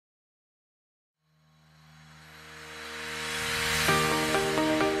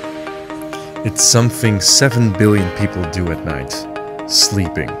It's something 7 billion people do at night,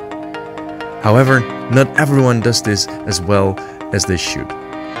 sleeping. However, not everyone does this as well as they should.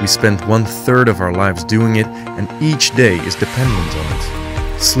 We spend 1/3 of our lives doing it, and each day is dependent on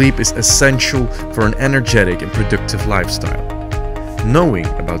it. Sleep is essential for an energetic and productive lifestyle. Knowing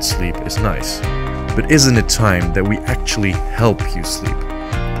about sleep is nice, but isn't it time that we actually help you sleep?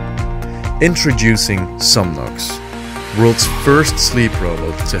 Introducing Somnox, world's first sleep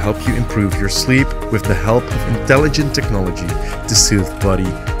robot to help you improve your sleep with the help of intelligent technology to soothe body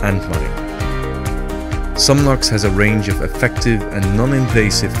and mind. Somnox has a range of effective and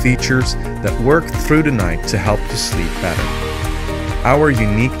non-invasive features that work through the night to help you sleep better. Our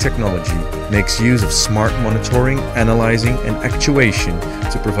unique technology makes use of smart monitoring, analyzing, and actuation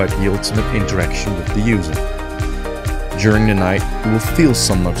to provide the ultimate interaction with the user. During the night, you will feel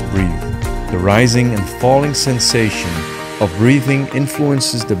Somnox breathe. The rising and falling sensation of breathing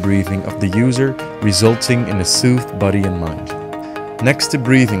influences the breathing of the user, resulting in a soothed body and mind. Next to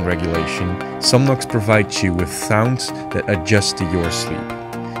breathing regulation, Somnox provides you with sounds that adjust to your sleep.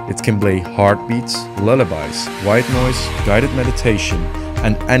 It can play heartbeats, lullabies, white noise, guided meditation,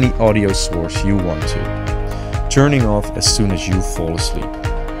 and any audio source you want to, turning off as soon as you fall asleep.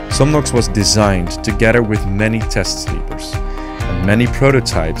 Somnox was designed together with many test sleepers, and many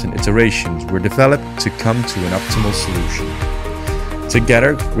prototypes and iterations were developed to come to an optimal solution.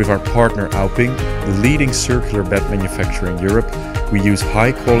 Together with our partner Auping, the leading circular bed manufacturer in Europe, we use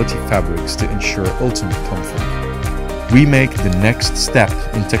high-quality fabrics to ensure ultimate comfort. We make the next step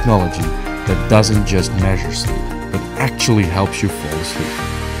in technology that doesn't just measure sleep, but actually helps you fall asleep.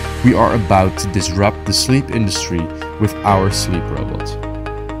 We are about to disrupt the sleep industry with our sleep robot.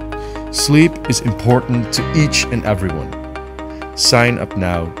 Sleep is important to each and everyone. Sign up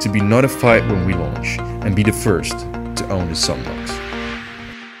now to be notified when we launch and be the first to own the Somnox.